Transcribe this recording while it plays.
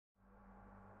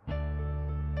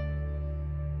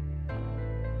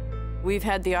We've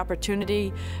had the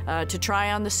opportunity to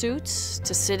try on the suits,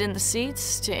 to sit in the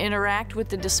seats, to interact with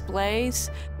the displays,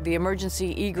 the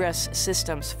emergency egress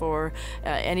systems for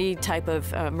any type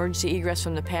of emergency egress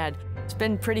from the pad. It's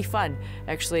been pretty fun,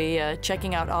 actually,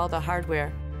 checking out all the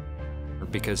hardware.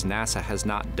 Because NASA has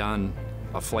not done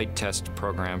a flight test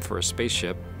program for a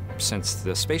spaceship since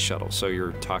the space shuttle. So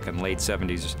you're talking late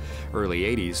 70s, early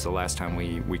 80s, the last time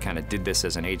we kind of did this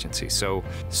as an agency. So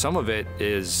some of it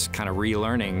is kind of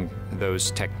relearning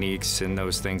those techniques and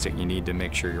those things that you need to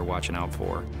make sure you're watching out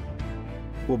for.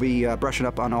 We'll be brushing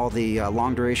up on all the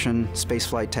long-duration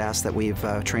spaceflight tasks that we've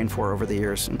trained for over the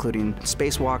years, including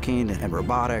spacewalking and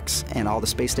robotics and all the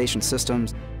space station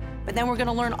systems. But then we're going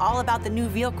to learn all about the new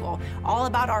vehicle, all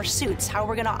about our suits, how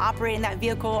we're going to operate in that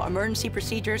vehicle, emergency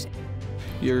procedures.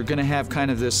 You're going to have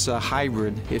kind of this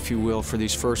hybrid, if you will, for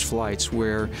these first flights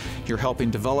where you're helping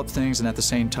develop things and at the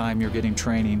same time you're getting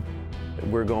training.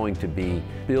 We're going to be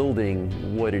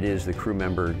building what it is the crew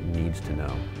member needs to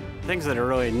know. Things that are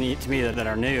really neat to me that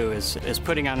are new is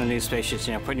putting on a new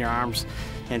spaceship, putting your arms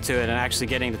into it and actually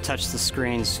getting to touch the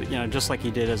screens, just like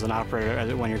you did as an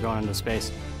operator when you're going into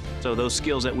space. So those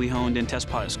skills that we honed in test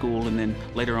pilot school and then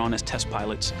later on as test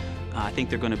pilots, I think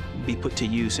they're going to be put to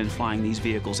use in flying these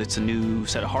vehicles. It's a new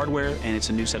set of hardware and it's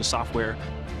a new set of software.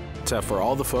 For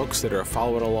all the folks that are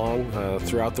following along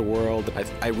throughout the world,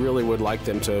 I really would like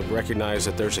them to recognize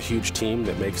that there's a huge team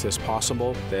that makes this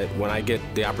possible, that when I get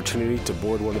the opportunity to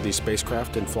board one of these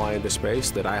spacecraft and fly into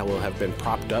space, that I will have been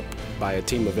propped up by a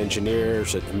team of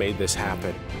engineers that made this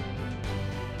happen.